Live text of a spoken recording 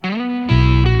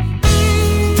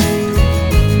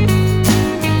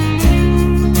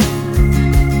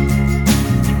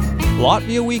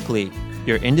Latvia Weekly,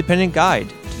 your independent guide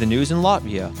to the news in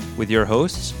Latvia, with your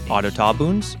hosts Otto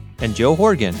Tabuns and Joe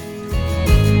Horgan.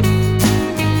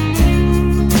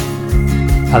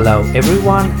 Hello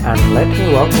everyone, and let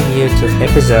me welcome you to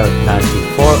episode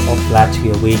 94 of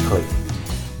Latvia Weekly.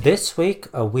 This week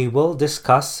we will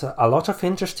discuss a lot of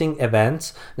interesting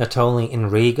events, not only in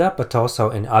Riga but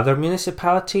also in other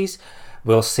municipalities.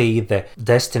 We'll see the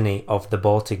destiny of the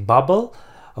Baltic bubble,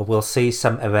 we'll see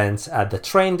some events at the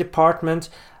train department,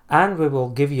 and we will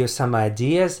give you some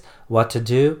ideas what to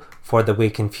do for the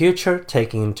week in future,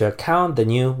 taking into account the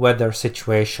new weather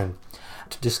situation.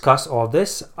 To discuss all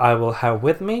this, I will have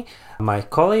with me my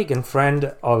colleague and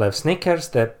friend Olev Snickers,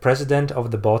 the president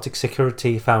of the Baltic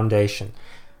Security Foundation.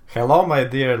 Hello, my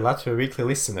dear Latvia Weekly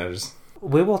listeners.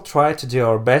 We will try to do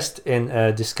our best in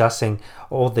discussing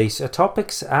all these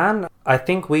topics, and I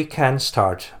think we can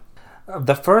start.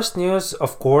 The first news,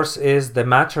 of course, is the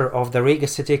matter of the Riga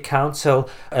City Council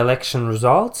election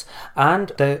results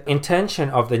and the intention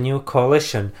of the new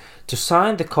coalition to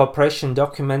sign the cooperation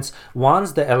documents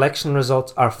once the election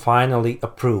results are finally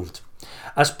approved.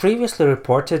 As previously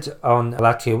reported on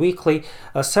Latvia Weekly,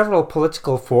 several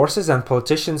political forces and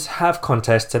politicians have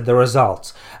contested the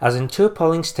results, as in two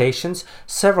polling stations,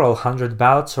 several hundred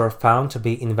ballots were found to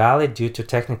be invalid due to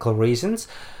technical reasons,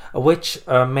 which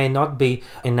may not be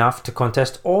enough to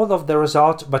contest all of the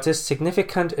results, but is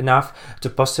significant enough to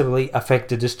possibly affect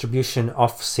the distribution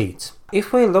of seats.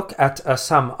 If we look at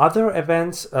some other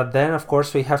events, then of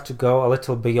course we have to go a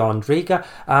little beyond Riga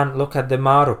and look at the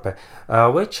Mārupe,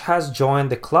 which has joined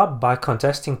the club by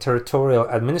contesting territorial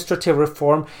administrative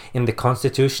reform in the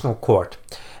Constitutional Court.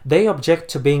 They object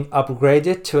to being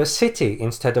upgraded to a city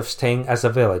instead of staying as a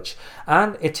village,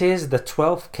 and it is the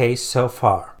 12th case so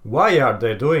far. Why are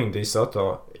they doing this,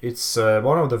 Otto? It's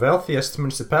one of the wealthiest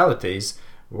municipalities.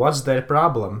 What's their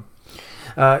problem?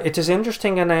 It is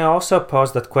interesting, and I also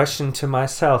posed that question to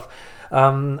myself.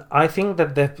 I think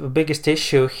that the biggest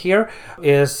issue here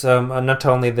is not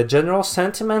only the general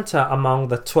sentiment among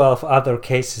the 12 other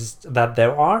cases that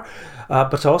there are,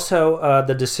 but also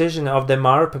the decision of the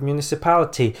Mārupe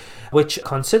municipality, which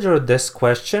considered this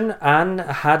question and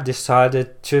had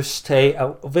decided to stay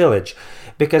a village.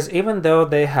 Because even though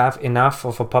they have enough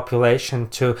of a population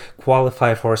to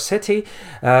qualify for a city,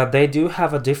 they do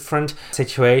have a different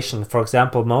situation. For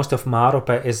example, most of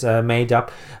Mārupe is made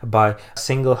up by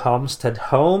single homestead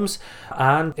homes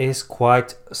and is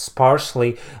quite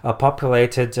sparsely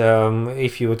populated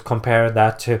if you would compare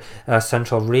that to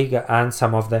central Riga and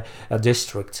some of the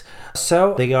districts.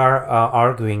 So they are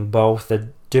arguing both the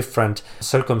different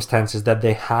circumstances that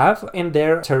they have in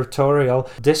their territorial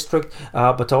district,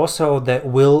 but also the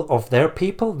will of their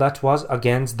people that was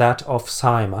against that of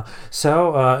Saeima.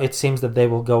 So it seems that they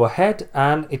will go ahead,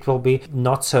 and it will be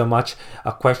not so much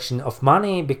a question of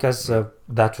money, because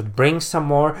that would bring some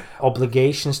more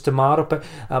obligations to Mārupe,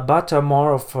 but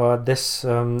more of this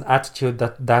attitude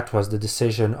that was the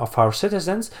decision of our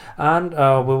citizens, and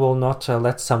we will not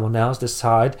let someone else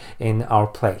decide in our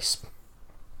place.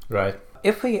 Right.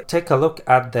 If we take a look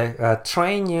at the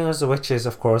train news, which is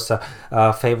of course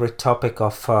a favorite topic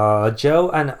of Joe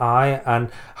and I,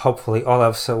 and hopefully all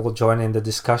of us will join in the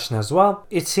discussion as well,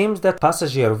 it seems that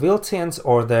Pasažieru vilciens,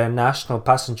 or the National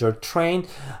Passenger Train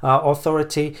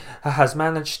Authority, has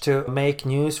managed to make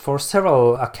news for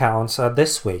several accounts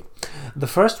this week. The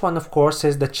first one, of course,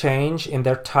 is the change in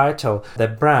their title, the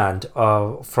brand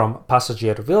from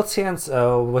Pasažieru vilciens,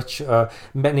 which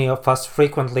many of us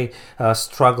frequently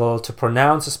struggle to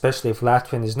pronounce, especially if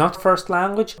Latvian is not first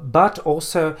language, but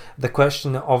also the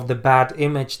question of the bad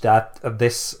image that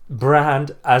this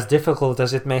brand, as difficult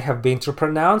as it may have been to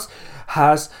pronounce,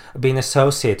 has been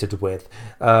associated with,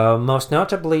 most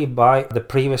notably by the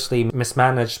previously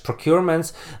mismanaged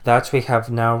procurements that we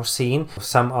have now seen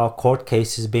some court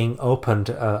cases being opened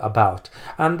about.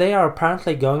 And they are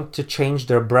apparently going to change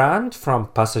their brand from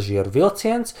Pasažieru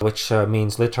vilciens, which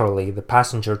means literally the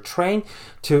passenger train,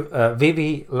 to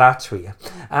Vivi Latvia.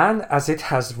 And as it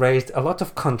has raised a lot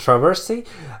of controversy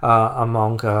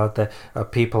among the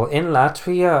people in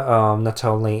Latvia, not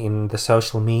only in the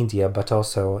social media but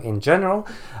also in general,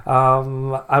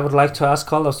 I would like to ask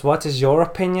Olos, what is your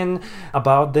opinion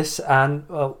about this, and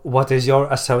what is your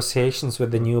associations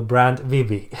with the new brand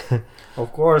Vivi?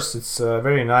 Of course, it's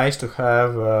very nice to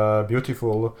have a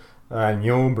beautiful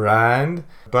new brand,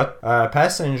 but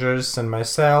passengers and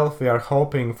myself, we are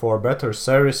hoping for better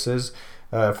services,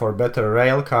 for better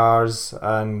rail cars,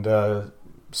 and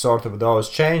sort of those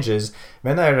changes.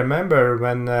 When I remember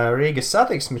when Riga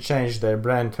Satiksme changed their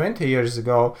brand 20 years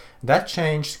ago, that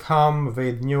change come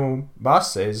with new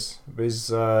buses with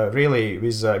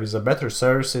with better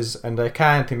services, and I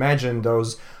can't imagine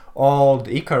those old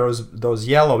Icarus, those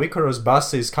yellow Icarus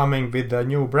buses coming with the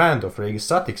new brand of Riga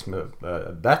Satiksme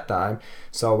at that time.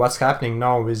 So what's happening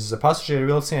now with the passenger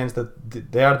vilciens,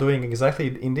 that they are doing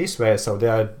exactly in this way. So they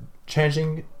are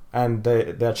changing, and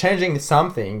they're changing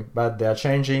something, but they're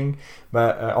changing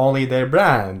only their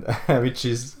brand, which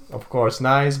is of course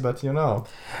nice, but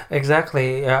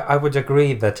Exactly. I would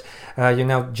agree that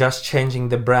just changing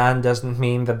the brand doesn't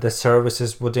mean that the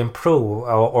services would improve,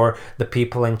 or the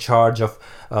people in charge of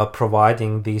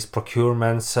providing these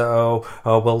procurements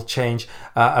will change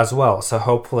as well. So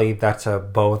hopefully that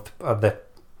both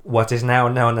what is now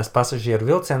known as Passagier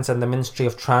Vilciens and the Ministry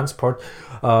of Transport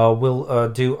will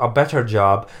do a better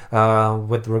job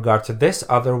with regard to this.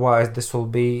 Otherwise, this will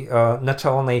be not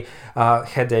only a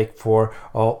headache for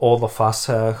all of us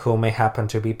who may happen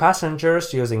to be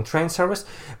passengers using train service,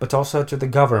 but also to the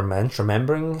government,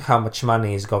 remembering how much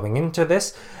money is going into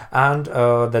this, and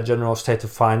the general state of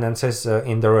finances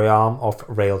in the realm of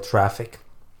rail traffic.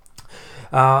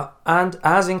 And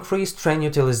as increased train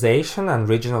utilization and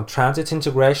regional transit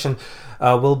integration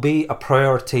will be a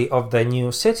priority of the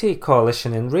new city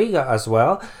coalition in Riga as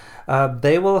well,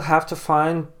 they will have to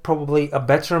find probably a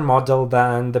better model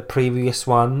than the previous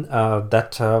one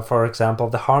that, for example,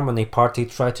 the Harmony Party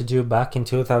tried to do back in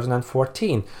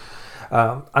 2014.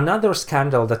 Another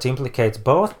scandal that implicates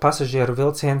both Passagier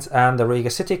Vilciens and the Riga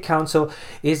City Council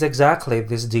is exactly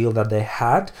this deal that they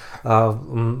had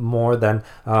more than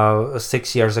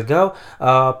 6 years ago,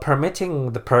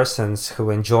 permitting the persons who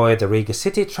enjoy the Riga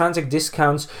City Transit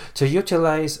discounts to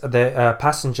utilize the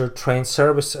passenger train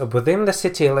service within the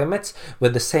city limits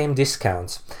with the same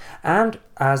discounts. And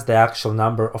as the actual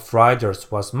number of riders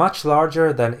was much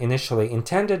larger than initially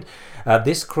intended,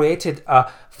 this created a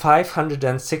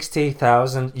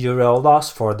 €560,000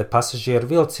 loss for the Passagier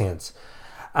Vilciens.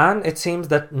 And it seems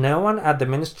that no one at the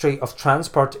Ministry of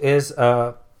Transport is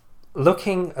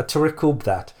looking to recoup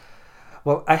that.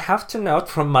 Well, I have to note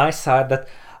from my side that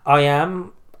I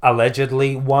am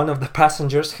allegedly one of the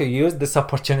passengers who used this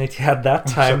opportunity at that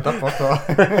time.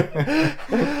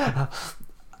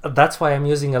 That's why I'm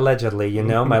using allegedly,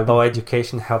 my law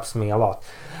education helps me a lot.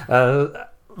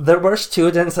 There were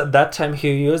students at that time who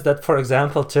used that, for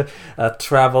example, to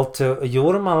travel to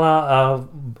Jūrmala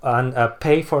and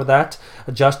pay for that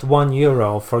just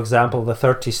 €1. For example, the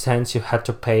 30 cents you had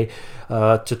to pay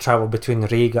to travel between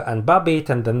Riga and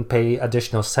Babit, and then pay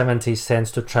additional 70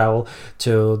 cents to travel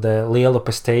to the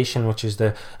Lielupe station, which is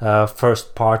the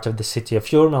first part of the city of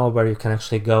Jūrmala, where you can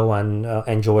actually go and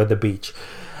enjoy the beach.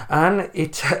 And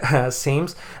it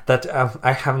seems that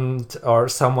I haven't, or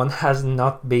someone has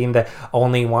not been the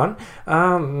only one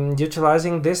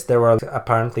utilizing this. There were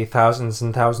apparently thousands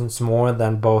and thousands more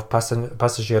than both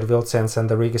Passagier Vilciens and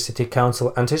the Riga City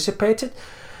Council anticipated.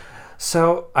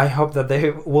 So I hope that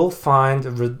they will find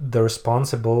the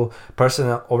responsible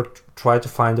person, or try to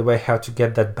find a way how to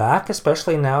get that back,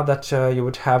 especially now that you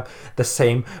would have the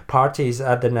same parties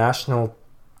at the national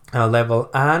level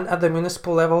and at the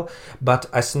municipal level. But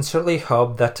I sincerely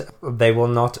hope that they will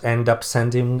not end up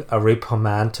sending a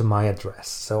reprimand to my address.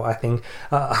 So I think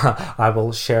I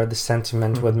will share this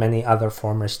sentiment with many other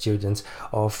former students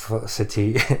of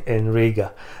city in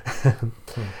Riga.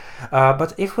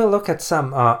 But if we look at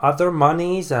some other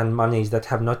monies, and monies that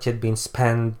have not yet been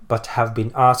spent but have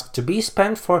been asked to be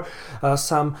spent for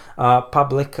some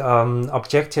public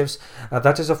objectives,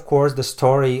 that is of course the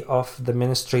story of the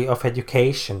Ministry of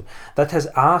Education, that has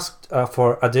asked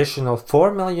for additional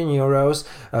 €4 million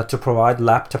to provide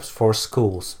laptops for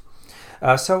schools.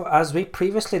 So as we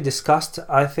previously discussed,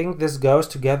 I think this goes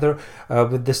together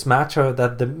with this matter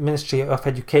that the Ministry of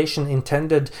Education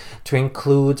intended to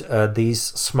include these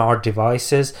smart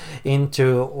devices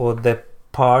into the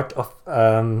part of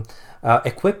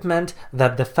equipment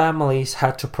that the families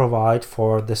had to provide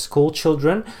for the school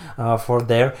children for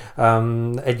their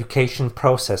education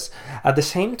process. At the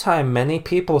same time, many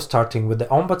people, starting with the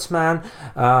Ombudsman,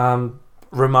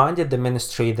 reminded the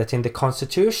ministry that in the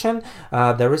constitution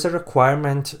there is a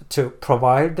requirement to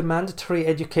provide the mandatory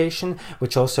education,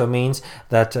 which also means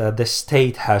that the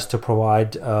state has to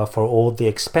provide for all the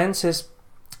expenses.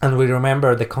 And we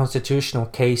remember the constitutional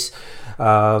case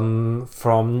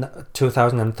from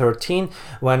 2013,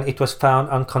 when it was found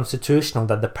unconstitutional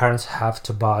that the parents have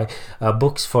to buy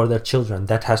books for their children.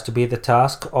 That has to be the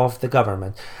task of the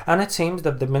government. And it seems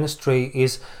that the ministry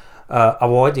is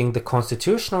avoiding the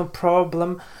constitutional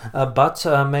problem, but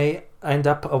may end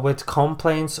up with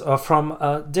complaints from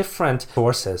different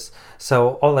sources.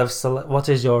 So, Olev, what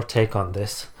is your take on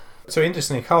this? So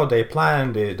interesting how they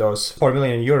planned those 4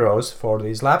 million euros for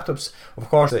these laptops. Of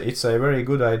course, it's a very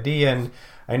good idea and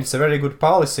it's a very good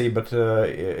policy, but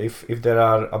if there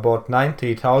are about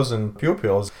 90,000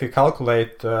 pupils, if you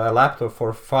calculate a laptop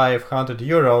for 500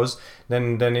 euros,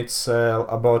 then it's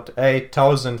about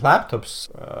 8,000 laptops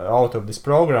out of this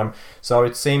program. So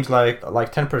it seems like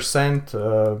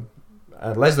 10%,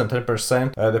 less than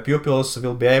 10%, the pupils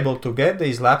will be able to get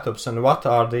these laptops. And what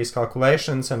are these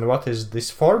calculations and what is this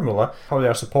formula, how they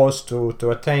are supposed to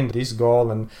attain this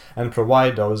goal and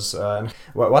provide those, and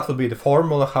what will be the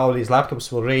formula, how these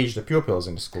laptops will reach the pupils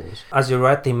in the schools. As you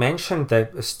rightly mentioned,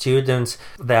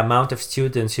 the amount of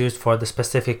students used for the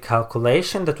specific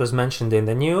calculation that was mentioned in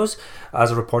the news,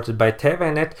 as reported by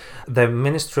TVNet, the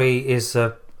ministry is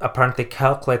apparently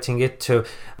calculating it to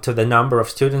the number of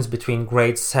students between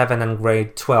grade 7 and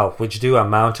grade 12, which do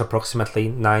amount to approximately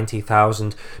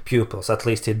 90,000 pupils. At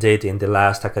least it did in the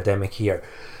last academic year.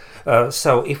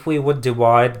 So if we would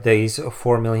divide these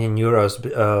 4 million euros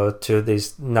to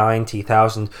these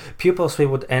 90,000 pupils, we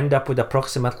would end up with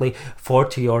approximately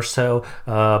 40 or so,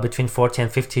 between 40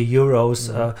 and 50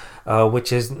 euros,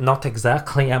 which is not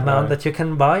exactly an amount that you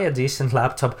can buy a decent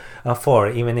laptop for,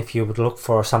 even if you would look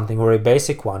for something very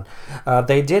basic one.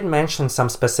 They did mention some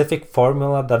specific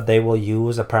formula that they will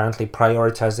use, apparently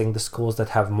prioritizing the schools that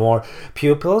have more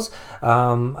pupils,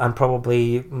 and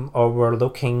probably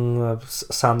overlooking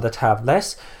some that have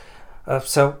less.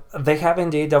 So they have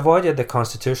indeed avoided the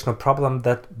constitutional problem,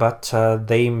 but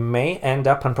they may end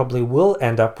up and probably will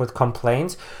end up with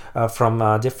complaints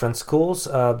from different schools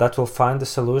that will find the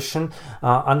solution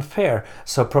unfair.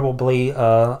 So probably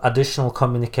additional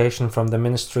communication from the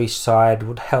ministry side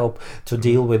would help to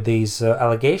deal with these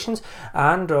allegations,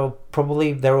 and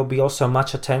probably there will be also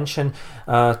much attention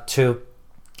to,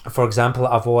 for example,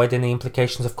 avoid any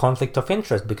implications of conflict of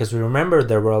interest, because we remember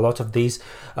there were a lot of these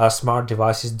smart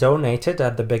devices donated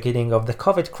at the beginning of the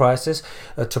COVID crisis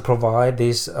to provide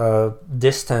this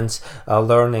distance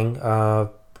learning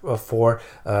for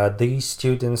these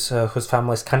students whose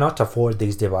families cannot afford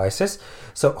these devices.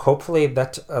 So hopefully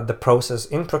that the process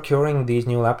in procuring these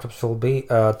new laptops will be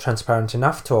transparent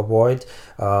enough to avoid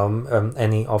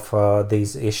any of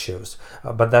these issues.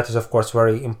 But that is of course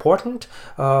very important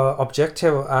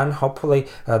objective, and hopefully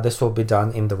this will be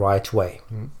done in the right way.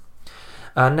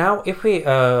 Now, if we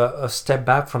step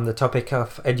back from the topic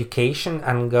of education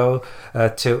and go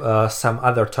to some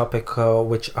other topic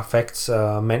which affects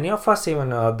many of us,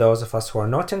 even those of us who are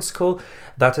not in school,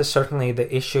 that is certainly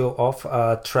the issue of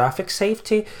traffic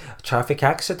safety, traffic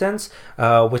accidents,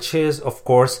 which is, of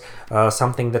course,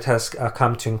 something that has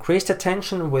come to increased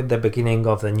attention with the beginning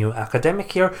of the new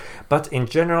academic year, but in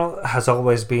general has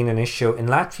always been an issue in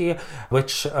Latvia,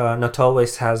 which not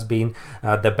always has been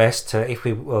the best if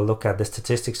we look at the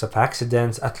statistics of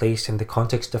accidents, at least in the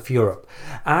context of Europe.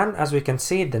 And as we can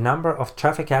see, the number of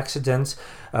traffic accidents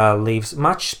leaves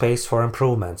much space for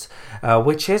improvements,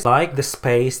 which is like the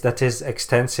space that is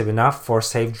extensive enough for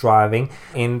safe driving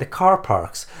in the car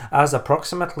parks, as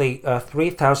approximately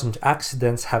 3,000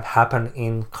 accidents have happened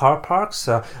in car parks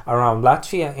around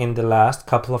Latvia in the last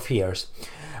couple of years.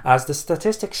 As the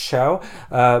statistics show,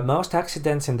 most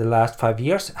accidents in the last 5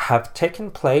 years have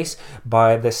taken place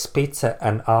by the Spice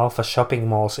and Alfa shopping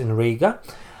malls in Riga,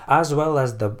 as well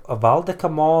as the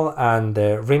Valdeka Mall and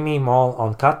the Rimi Mall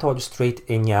on Katoļu Street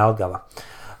in Jelgava.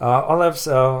 Olevs,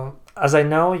 as I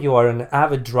know, you are an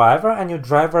avid driver and you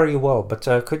drive very well, but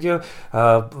could you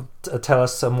tell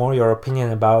us more your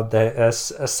opinion about the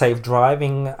safe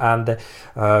driving and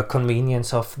the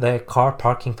convenience of the car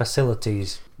parking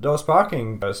facilities? Those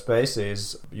parking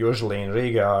spaces usually in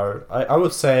Riga are, I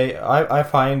would say, I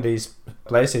find these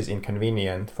places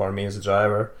inconvenient for me as a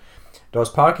driver. Those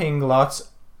parking lots,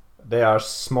 they are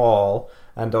small,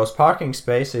 and those parking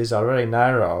spaces are very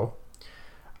narrow.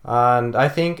 And I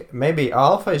think maybe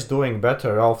Alfa is doing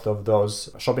better out of those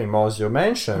shopping malls you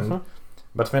mentioned.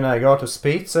 But when I go to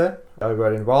Spice, I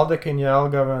were in Valdeka in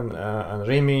Jelgava and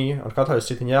Rimi on Katoļu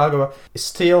Street in Jelgava,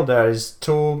 still there is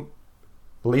too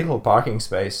little parking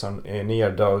space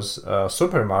near those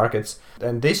supermarkets,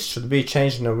 and this should be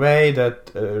changed in a way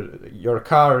that your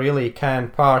car really can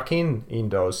park in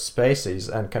those spaces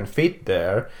and can fit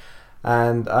there.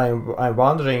 And I'm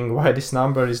wondering why this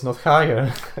number is not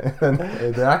higher than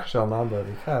the actual number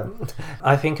we have.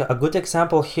 I think a good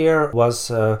example here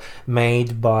was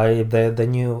made by the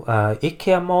new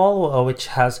IKEA mall, which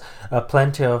has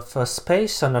plenty of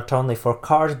space, not only for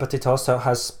cars, but it also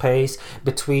has space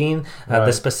between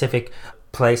the specific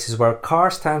places where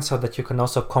cars stand, so that you can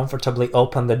also comfortably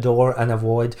open the door and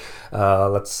avoid,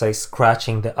 let's say,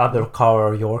 scratching the other car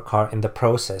or your car in the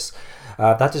process.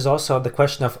 That is also the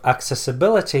question of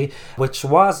accessibility, which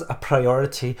was a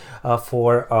priority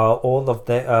for all of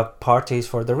the parties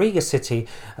for the Riga City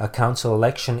Council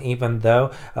election, even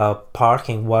though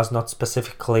parking was not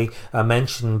specifically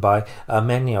mentioned by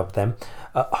many of them.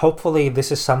 Hopefully this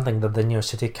is something that the new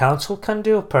city council can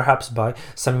do, perhaps by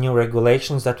some new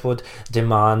regulations that would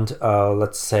demand,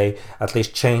 let's say, at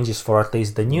least changes for at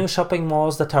least the new shopping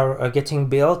malls that are getting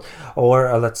built,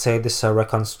 or let's say this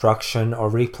reconstruction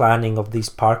or replanning of these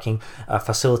parking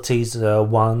facilities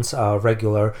once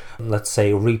regular, let's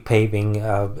say,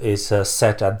 repaving is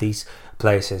set at these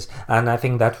places. And I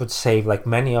think that would save, like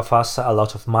many of us, a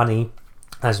lot of money.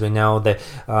 As we know, the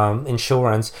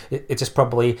insurance, it is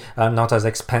probably not as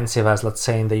expensive as, let's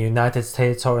say, in the United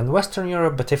States or in Western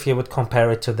Europe, but if you would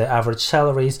compare it to the average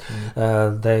salaries,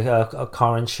 the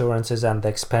car insurances and the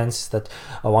expenses that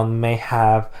one may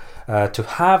have to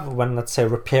have when, let's say,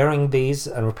 repairing these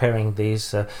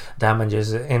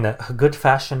damages in a good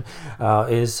fashion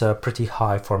is pretty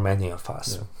high for many of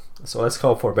us. Yeah. So let's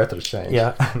hope for better change.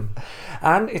 Yeah.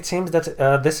 And it seems that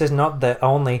this is not the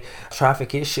only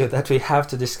traffic issue that we have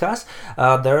to discuss.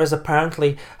 There is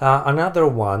apparently another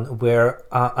one where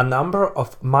a number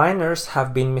of minors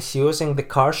have been misusing the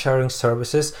car sharing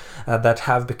services that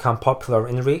have become popular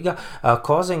in Riga,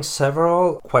 causing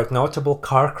several quite notable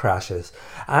car crashes.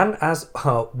 And as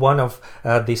one of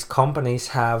these companies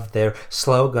have their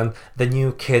slogan, "The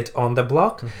new kid on the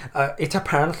block," it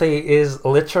apparently is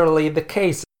literally the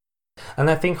case. And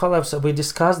I think, Olav, we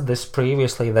discussed this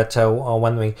previously, that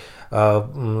when we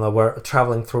were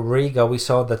traveling through Riga, we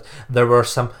saw that there were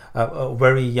some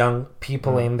very young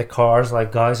people in the cars,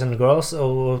 like guys and girls,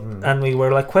 and we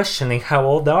were like questioning how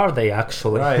old are they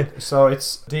actually. Right. So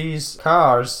it's these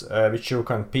cars which you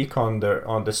can pick on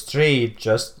the street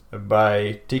just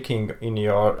by ticking in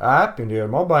your app, in your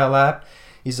mobile app,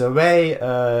 is a way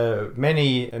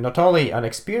many, not only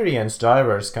unexperienced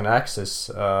drivers can access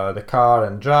the car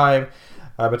and drive,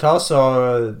 but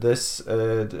also this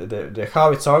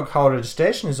how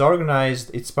registration is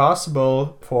organized. It's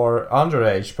possible for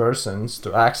underage persons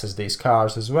to access these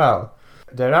cars as well.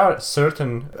 There are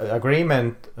certain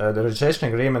agreement. The registration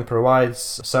agreement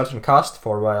provides certain cost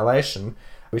for violation,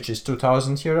 which is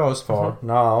 2,000 euros for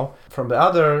now. From the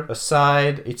other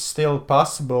side, it's still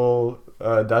possible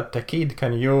that the kid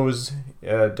can use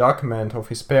a document of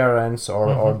his parents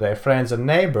or their friends and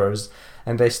neighbors,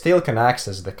 and they still can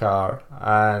access the car,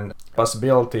 and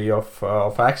possibility of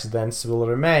accidents will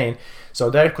remain. So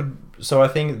I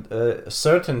think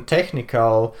certain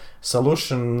technical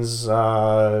solutions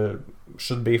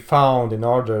should be found in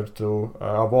order to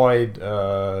avoid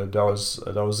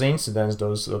those incidents,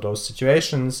 those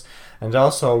situations, and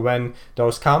also when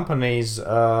those companies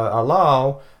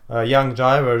allow young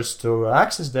drivers to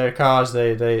access their cars,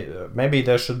 they maybe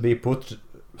there should be put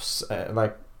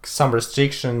like some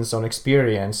restrictions on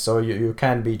experience, so you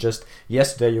can't be just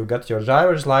yesterday you got your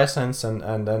driver's license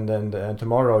and then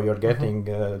tomorrow you're getting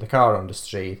the car on the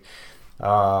street.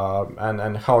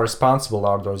 And how responsible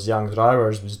are those young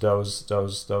drivers with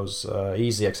those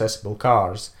easy accessible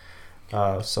cars?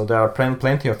 So there are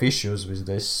plenty of issues with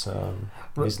this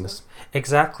business.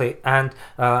 Exactly, and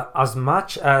as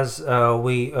much as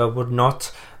we would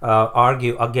not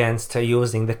argue against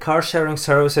using the car sharing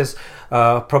services,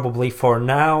 probably for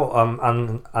now,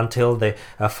 until the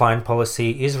fine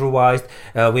policy is revised,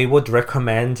 we would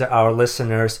recommend our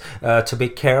listeners to be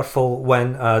careful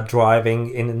when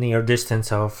driving in a near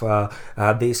distance of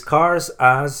these cars,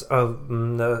 as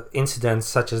incidents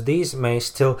such as these may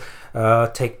still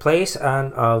take place,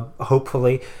 and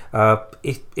hopefully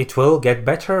it will get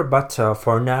better, but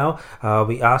for now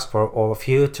we ask for all of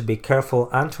you to be careful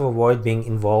and to avoid being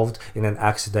involved in an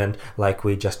accident like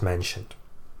we just mentioned.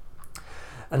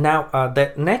 Now,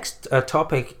 the next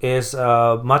topic is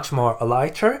much more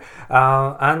lighter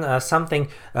and something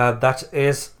that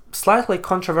is slightly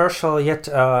controversial, yet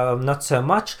not so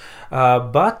much,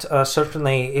 but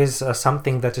certainly is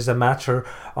something that is a matter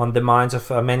on the minds of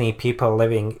many people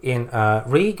living in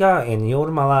Riga, in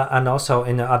Jurmala, and also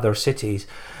in other cities.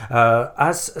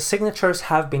 As signatures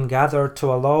have been gathered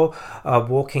to allow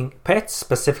walking pets,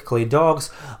 specifically dogs,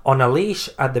 on a leash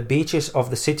at the beaches of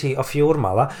the city of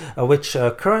Jurmala, which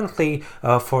currently,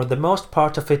 for the most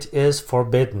part of it, is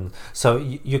forbidden. So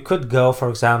you could go, for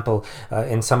example,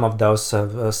 in some of those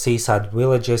seaside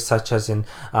villages, such as in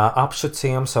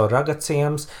Apšuciums or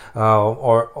Ragaciums,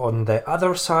 or on the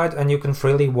other side, and you can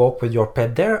freely walk with your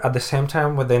pet there. At the same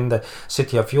time, within the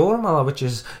city of Jurmala, which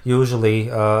is usually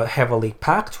heavily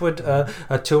packed with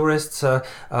tourists, both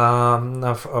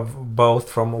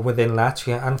from within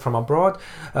Latvia and from abroad,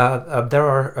 there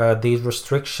are these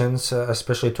restrictions,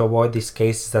 especially to avoid these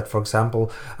cases that, for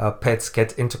example, pets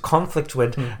get into conflict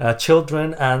with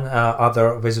children and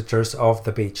other visitors of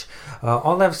the beach.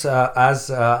 Olives,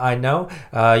 as I know,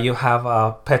 you have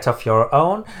a pet of your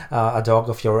own, a dog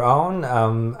of your own,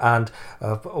 and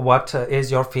what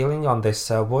is your feeling on this?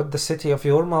 Would the city of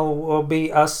Jurmala be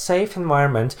a safe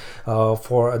environment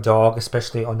for a dog,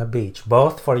 especially on a beach,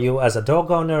 both for you as a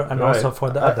dog owner and also for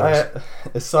the others?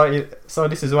 So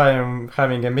this is why I'm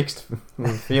having a mixed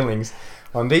feelings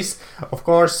on this. Of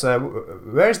course,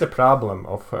 where's the problem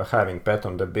of having pet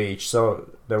on the beach? So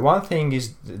the one thing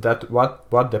is that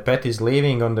what the pet is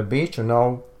leaving on the beach,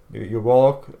 you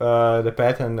walk the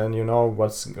pet and then you know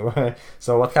what's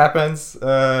so what happens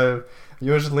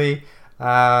usually,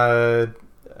 but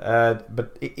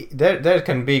there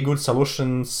can be good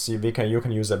solutions. You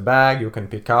can use a bag, you can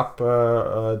pick up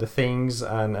the things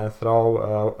and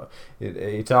throw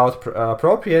it out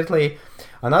appropriately.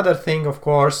 Another thing, of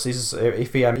course, is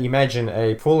if we imagine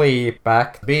a fully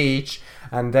packed beach,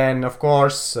 and then of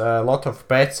course a lot of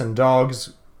pets and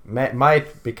dogs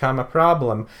might become a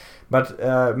problem.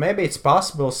 But maybe it's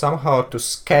possible somehow to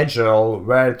schedule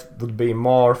where it would be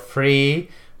more free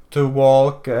to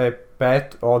walk a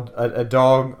pet or a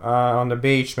dog on the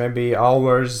beach, maybe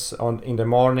hours in the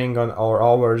morning or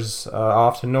hours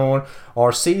afternoon,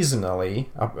 or seasonally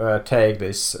take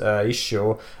this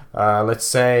issue. Let's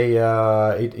say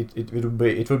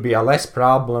it would be a less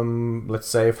problem. Let's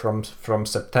say from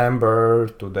September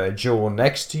to the June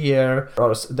next year.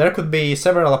 Or there could be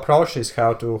several approaches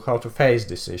how to face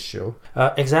this issue.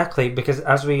 Exactly, because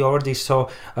as we already saw,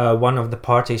 one of the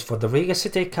parties for the Riga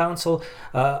City Council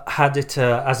had it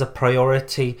as a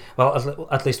priority. Well,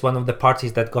 at least one of the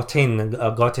parties that got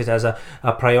it as a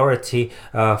priority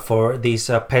for these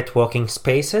pet walking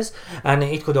spaces, and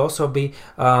it could also be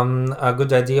a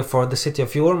good idea for the city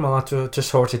of Jurmala to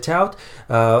sort it out,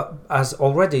 as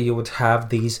already you would have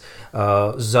these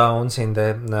zones in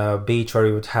the beach where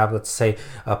you would have, let's say,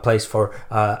 a place for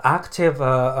active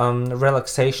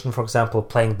relaxation, for example,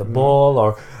 playing the ball,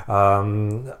 or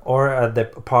the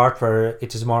part where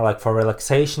it is more like for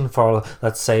relaxation, for,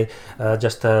 let's say,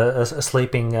 just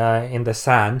sleeping in the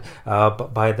sand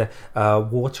by the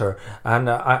water. And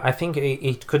I think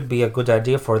it could be a good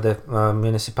idea for the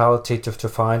municipality to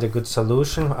find a good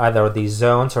solution, either these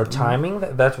zones or timing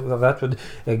that would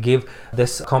give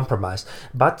this compromise.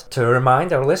 But to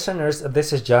remind our listeners,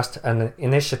 this is just an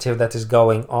initiative that is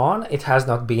going on. It has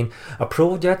not been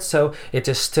approved yet, so it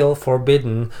is still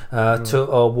forbidden to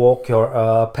walk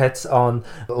your pets on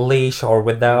leash or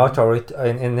without, or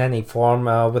in any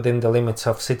form within the limits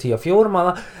of city of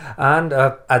Jurmala. And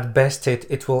at best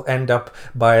it will end up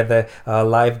by the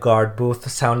lifeguard booth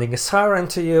sounding a siren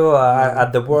to you.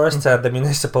 At the worst, the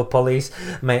municipal police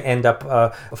may end up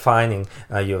fining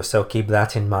you, so keep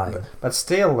that in mind. But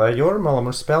still, Jurmala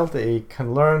municipality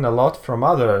can learn a lot from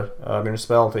other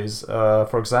municipalities.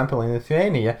 For example, in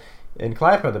Lithuania, in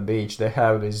Klaipėda beach, they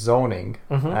have this zoning,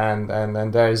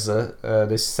 and there is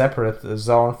this separate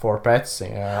zone for pets.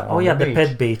 On the beach.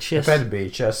 Pet beach. Yes, the pet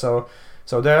beach. Yeah,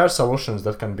 so there are solutions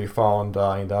that can be found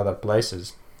in the other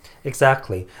places.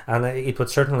 Exactly, and it would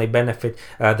certainly benefit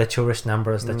the tourist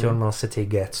numbers that Jurmala city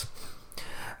gets.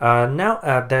 Now,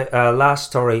 the last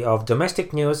story of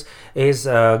domestic news is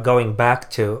going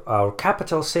back to our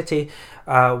capital city,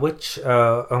 which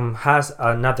has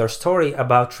another story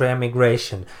about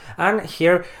re-immigration. And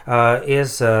here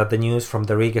is the news from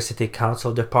the Riga City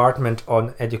Council Department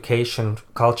on Education,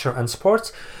 Culture and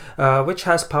Sports, which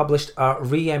has published a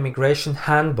re-immigration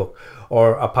handbook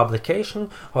or a publication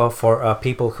for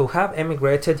people who have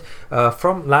emigrated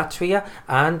from Latvia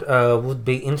and would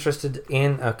be interested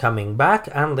in coming back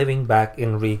and living back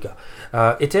in Riga.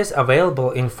 It is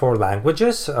available in 4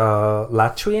 languages,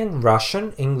 Latvian,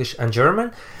 Russian, English and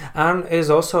German, and is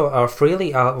also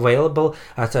freely available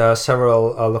at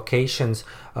several locations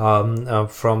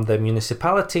from the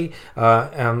municipality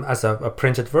as a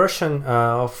printed version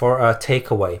for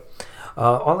takeaway.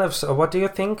 Olives, what do you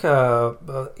think?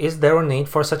 Is there a need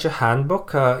for such a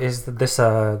handbook? Is this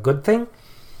a good thing?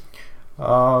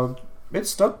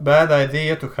 It's not a bad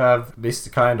idea to have this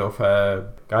kind of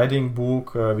guiding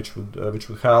book which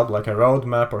would help, like a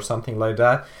roadmap or something like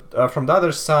that. From the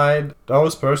other side,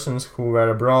 those persons who were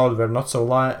abroad were not so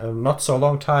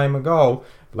long time ago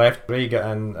left Riga,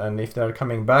 and if they're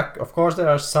coming back, of course there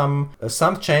are some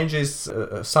changes.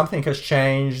 Something has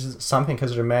changed, something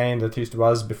has remained that it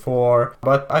was before,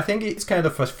 but I think it's kind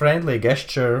of a friendly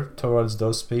gesture towards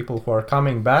those people who are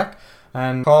coming back,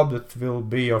 and hope that will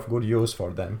be of good use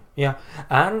for them. Yeah,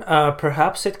 and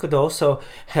perhaps it could also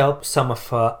help some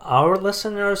of our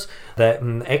listeners, the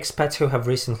expats who have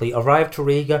recently arrived to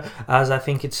Riga, as I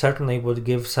think it certainly would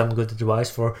give some good advice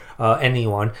for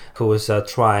anyone who is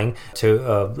trying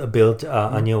to build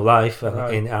a new life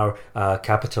in our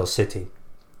capital city.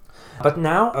 But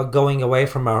now, going away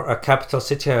from our capital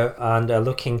city and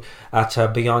looking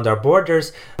at beyond our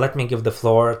borders, let me give the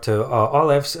floor to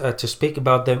Olives to speak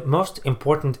about the most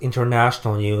important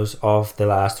international news of the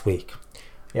last week.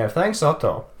 Yeah, thanks,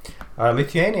 Otto.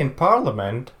 Lithuanian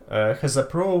Parliament has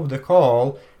approved a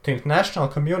call to international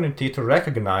community to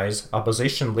recognize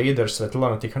opposition leader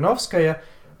Svetlana Tikhanovskaya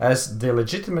as the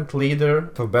legitimate leader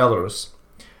of Belarus.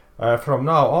 From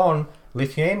now on,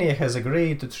 Lithuania has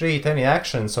agreed to treat any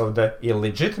actions of the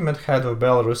illegitimate head of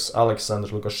Belarus, Alexander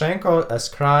Lukashenko, as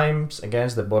crimes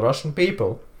against the Belarusian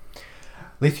people.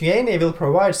 Lithuania will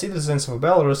provide citizens of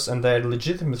Belarus and their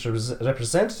legitimate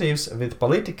representatives with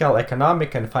political,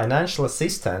 economic and financial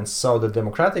assistance so that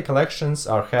democratic elections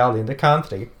are held in the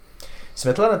country.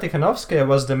 Svetlana Tikhanovskaya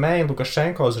was the main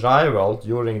Lukashenko's rival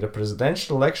during the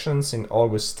presidential elections in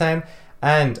August 10,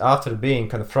 and after being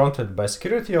confronted by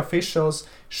security officials,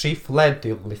 she fled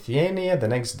to Lithuania the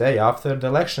next day after the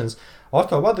elections.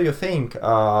 Otto, what do you think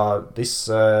this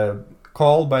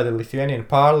call by the Lithuanian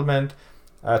parliament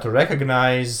to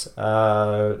recognize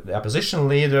the opposition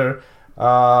leader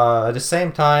at the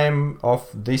same time of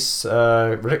this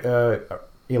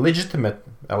illegitimate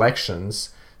elections?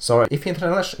 So if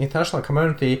international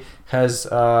community has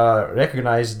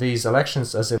recognized these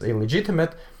elections as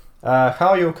illegitimate,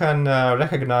 how you can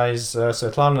recognize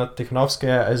Svetlana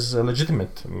Tikhanovskaya as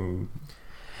legitimate?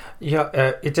 Yeah,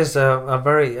 it is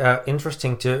very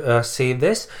interesting to see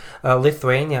this.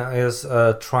 Lithuania is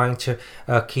trying to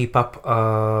keep up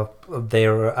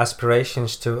their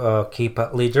aspirations to keep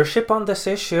leadership on this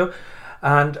issue.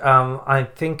 And I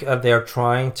think they are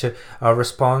trying to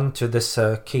respond to this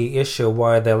key issue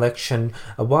why the election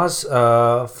was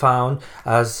found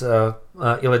as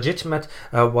illegitimate,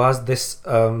 was this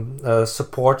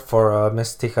support for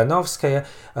Ms. Tikhanovskaya,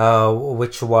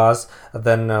 which was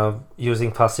then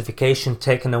using falsification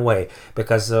taken away,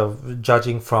 because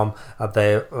judging from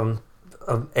the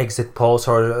exit polls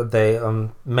or the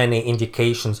many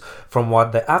indications from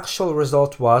what the actual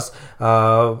result was,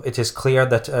 it is clear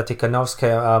that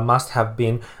Tikhanovskaya must have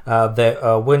been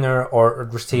the winner or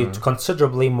received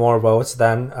considerably more votes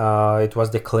than it was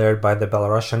declared by the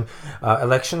Belarusian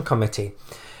election committee.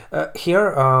 Here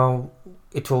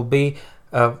it will be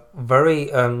very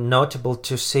notable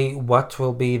to see what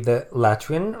will be the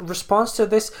Latvian response to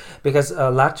this, because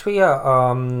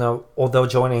Latvia, although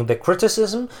joining the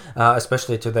criticism,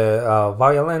 especially to the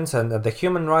violence and the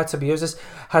human rights abuses,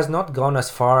 has not gone as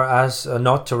far as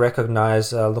not to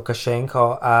recognize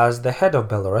Lukashenko as the head of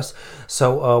Belarus.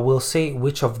 So we'll see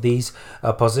which of these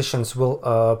positions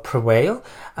will prevail,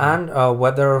 and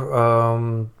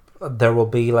whether there will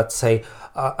be, let's say,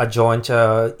 a joint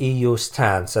EU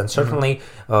stance, and certainly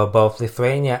both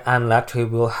Lithuania and Latvia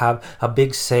will have a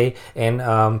big say in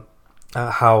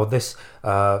how this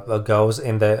goes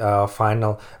in the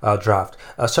final draft.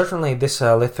 Certainly this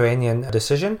Lithuanian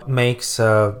decision makes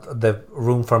the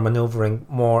room for maneuvering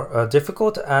more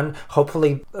difficult, and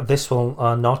hopefully this will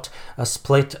not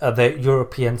split the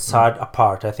European side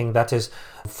apart. I think that is,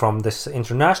 from this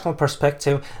international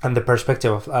perspective and the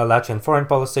perspective of Latvian foreign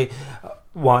policy,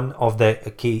 one of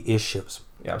the key issues.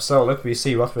 Yeah, so let me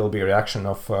see what will be reaction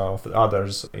of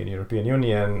others in European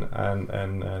Union and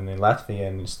in Latvia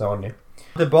and Estonia.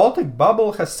 The Baltic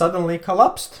bubble has suddenly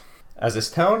collapsed as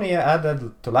Estonia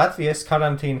added to Latvia's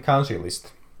quarantine country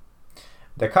list.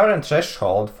 The current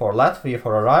threshold for Latvia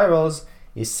for arrivals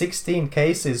is 16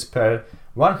 cases per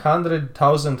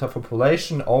 100,000 of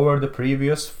population over the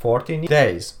previous 14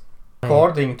 days.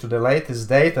 According to the latest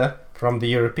data from the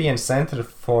European Centre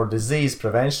for Disease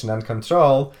Prevention and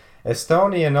Control,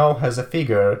 Estonia now has a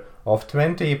figure of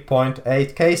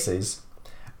 20.8 cases.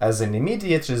 As an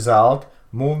immediate result,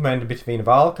 movement between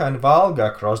Valka and Valga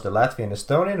across the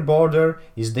Latvian-Estonian border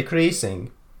is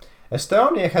decreasing.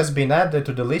 Estonia has been added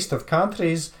to the list of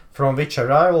countries from which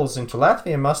arrivals into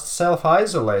Latvia must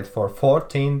self-isolate for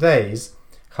 14 days.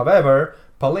 However,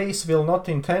 police will not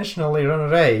intentionally run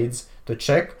raids to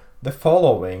check the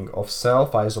following of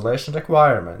self-isolation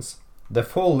requirements. The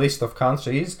full list of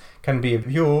countries can be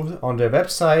viewed on the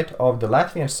website of the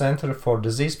Latvian Centre for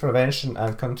Disease Prevention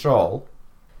and Control.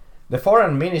 The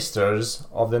foreign ministers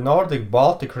of the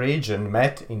Nordic-Baltic region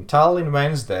met in Tallinn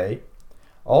Wednesday,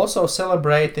 also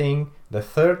celebrating the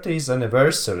 30th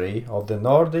anniversary of the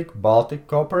Nordic-Baltic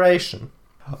cooperation.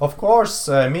 Of course,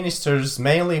 ministers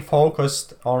mainly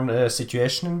focused on the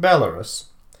situation in Belarus.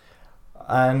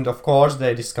 And of course,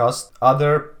 they discussed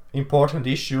other important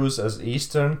issues as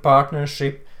Eastern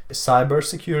Partnership,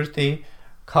 cybersecurity,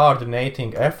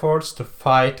 coordinating efforts to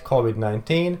fight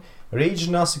COVID-19,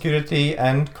 regional security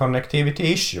and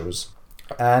connectivity issues.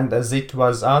 And as it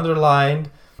was underlined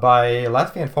by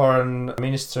Latvian Foreign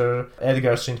Minister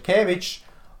Edgars Rinkēvičs,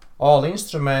 all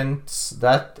instruments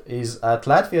that is at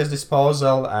Latvia's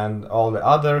disposal and all the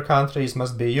other countries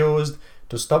must be used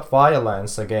to stop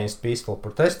violence against peaceful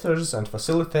protesters and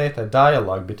facilitate a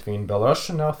dialogue between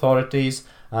Belarusian authorities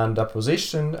and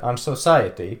opposition and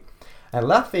society. And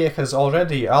Latvia has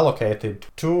already allocated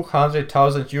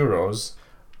 200,000 euros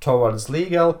towards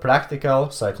legal, practical,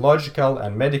 psychological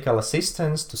and medical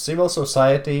assistance to civil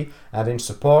society and in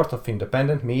support of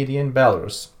independent media in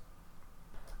Belarus.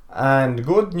 And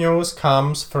good news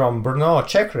comes from Brno,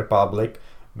 Czech Republic,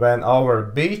 when our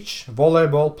beach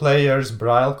volleyball players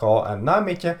Brailko and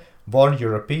Namiche won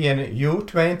European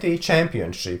U20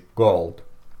 Championship gold.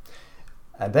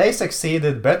 And they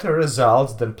succeeded better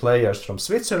results than players from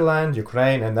Switzerland,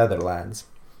 Ukraine and Netherlands.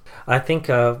 I think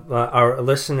our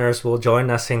listeners will join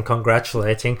us in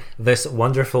congratulating this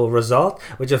wonderful result,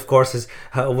 which of course is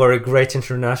very great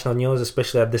international news,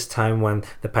 especially at this time when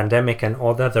the pandemic and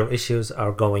all the other issues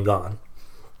are going on.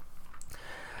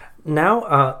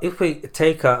 Now, if we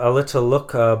take a little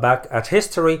look back at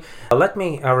history, let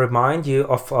me remind you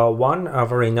of one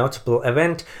very notable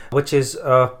event, which is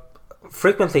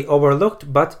frequently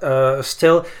overlooked, but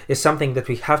still is something that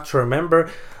we have to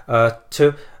remember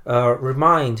to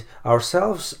remind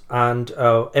ourselves and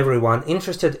everyone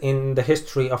interested in the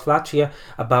history of Latvia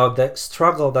about the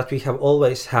struggle that we have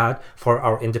always had for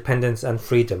our independence and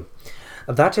freedom.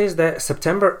 That is the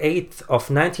September 8th of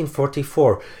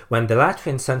 1944, when the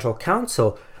Latvian Central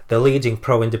Council, the leading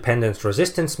pro-independence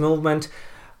resistance movement,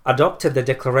 adopted the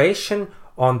declaration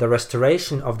on the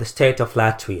restoration of the state of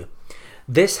Latvia.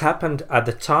 This happened at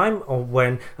the time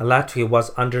when Latvia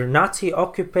was under Nazi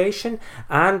occupation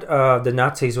and the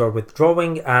Nazis were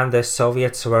withdrawing and the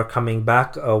Soviets were coming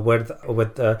back with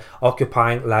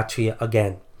occupying Latvia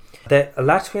again. The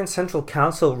Latvian Central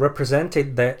Council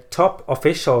represented the top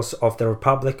officials of the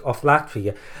Republic of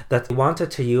Latvia that wanted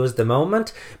to use the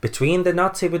moment between the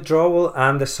Nazi withdrawal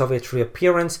and the Soviet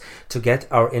reappearance to get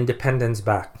our independence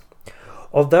back.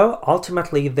 Although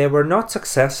ultimately they were not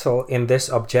successful in this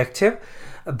objective,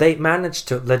 they managed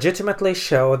to legitimately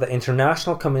show the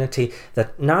international community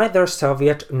that neither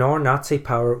Soviet nor Nazi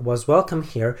power was welcome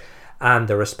here, and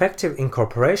the respective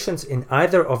incorporations in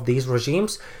either of these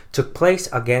regimes took place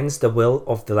against the will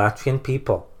of the Latvian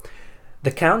people. The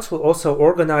council also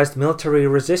organized military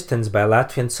resistance by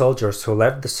Latvian soldiers who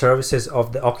left the services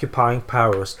of the occupying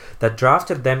powers that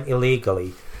drafted them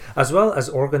illegally, as well as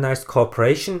organized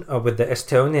cooperation with the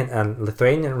Estonian and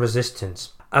Lithuanian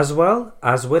resistance, as well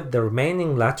as with the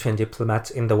remaining Latvian diplomats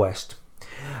in the West.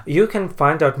 You can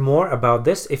find out more about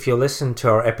this if you listen to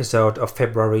our episode of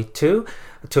February 2,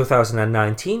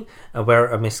 2019,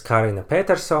 where Miss Karina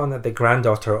Peterson, the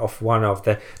granddaughter of one of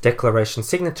the declaration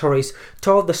signatories,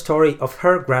 told the story of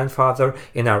her grandfather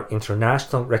in our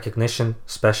International Recognition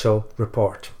Special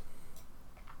Report.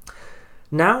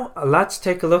 Now, let's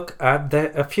take a look at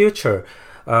the future.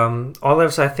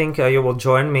 Olives, I think you will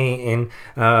join me in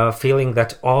feeling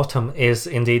that autumn is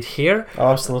indeed here.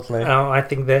 Absolutely. I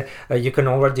think that you can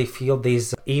already feel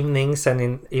these evenings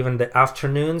and even the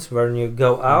afternoons when you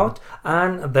go out,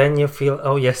 and then you feel,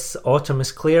 oh yes, autumn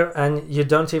is clear, and you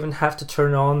don't even have to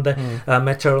turn on the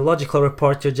meteorological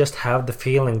report. You just have the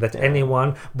feeling that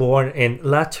anyone born in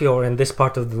Latvia or in this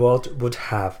part of the world would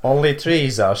have. Only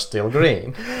trees are still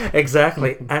green.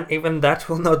 Exactly, and even that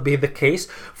will not be the case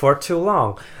for too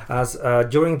long, as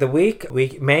during the week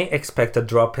we may expect a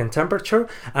drop in temperature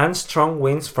and strong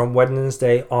winds from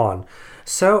Wednesday on.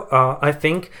 So I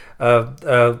think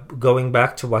going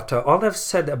back to what Olive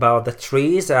said about the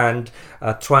trees and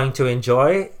trying to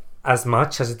enjoy as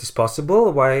much as it is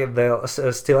possible while they'll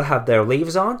still have their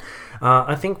leaves on,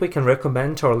 I think we can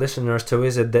recommend to our listeners to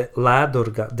visit the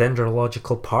Lēdurga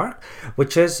Dendrological Park,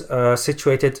 which is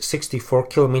situated 64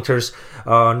 kilometers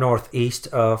northeast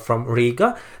from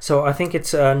Riga. So I think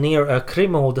it's near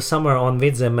Krimulda, somewhere on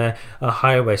Vidzeme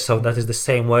highway. So that is the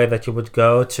same way that you would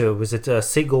go to visit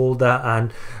Sigulda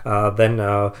and then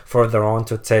further on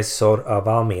to Cēsur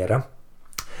Valmiera.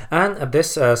 And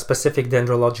this specific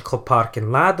dendrological park in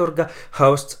Lēdurga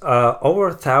hosts over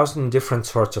 1,000 different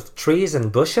sorts of trees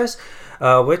and bushes,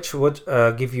 which would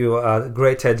give you a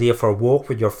great idea for a walk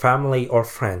with your family or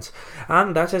friends.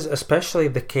 And that is especially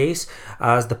the case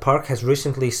as the park has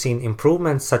recently seen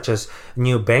improvements such as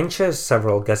new benches,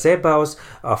 several gazebos,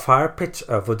 a fire pit,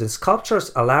 wooden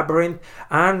sculptures, a labyrinth,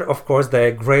 and of course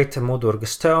the great Mudurga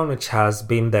stone, which has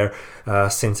been there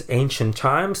since ancient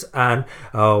times and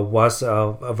was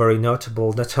very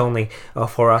notable not only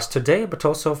for us today but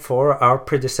also for our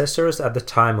predecessors at the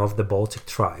time of the Baltic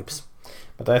tribes.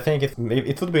 But I think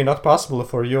it would be not possible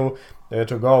for you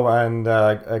to go and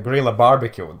grill a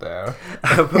barbecue there.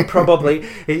 Probably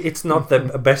it's not the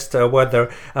best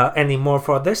weather anymore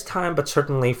for this time, but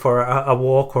certainly for a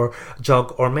walk or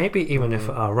jog or maybe even if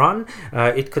a run,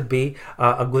 it could be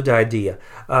a good idea.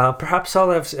 Perhaps,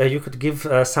 Olive, you could give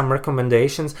some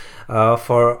recommendations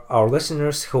for our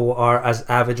listeners who are as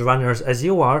avid runners as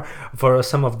you are for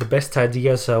some of the best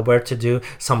ideas where to do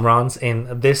some runs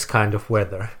in this kind of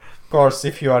weather. Of course,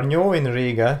 if you are new in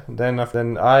Riga, then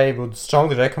I would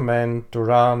strongly recommend to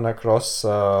run across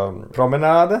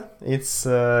Promenade. It's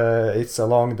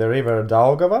along the river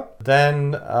Daugava.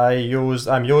 Then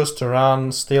I'm used to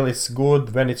run. Still, it's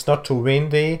good when it's not too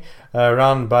windy.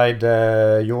 Run by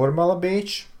the Jūrmala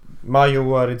beach,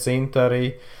 Majori,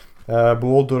 Dzintari,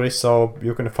 Bulduri, so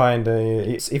you can find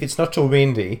if it's not too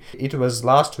windy. It was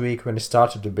last week when it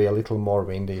started to be a little more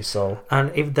windy. So, and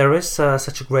if there is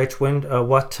such a great wind,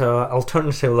 what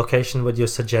alternative location would you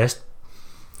suggest?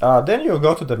 Then you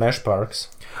go to the mesh parks.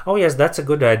 Oh yes, that's a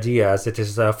good idea, as it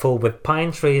is full with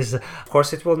pine trees. Of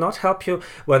course, it will not help you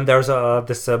when there's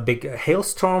this big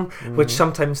hailstorm, which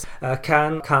sometimes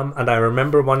can come, and I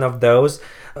remember one of those.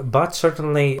 But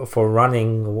certainly for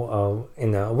running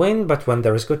in a wind, but when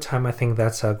there is good time, I think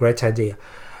that's a great idea.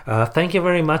 Thank you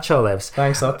very much, Olives.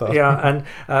 Thanks, Otto. Yeah, and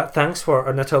thanks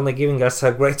for not only giving us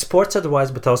great sports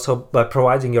advice, but also by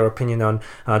providing your opinion on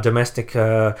domestic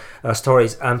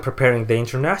stories and preparing the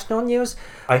international news.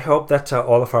 I hope that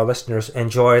all of our listeners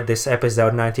enjoyed this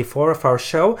episode 94 of our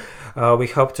show. We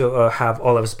hope to have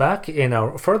Olives back in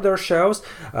our further shows.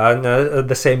 And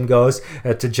the same goes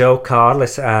to Joe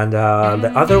Carlis and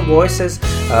the other voices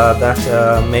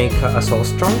that make us all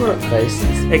stronger.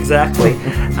 Faces. Exactly.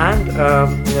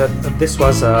 And this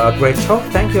was a great talk.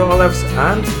 Thank you, Olives,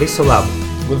 and visu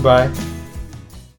labu. Goodbye.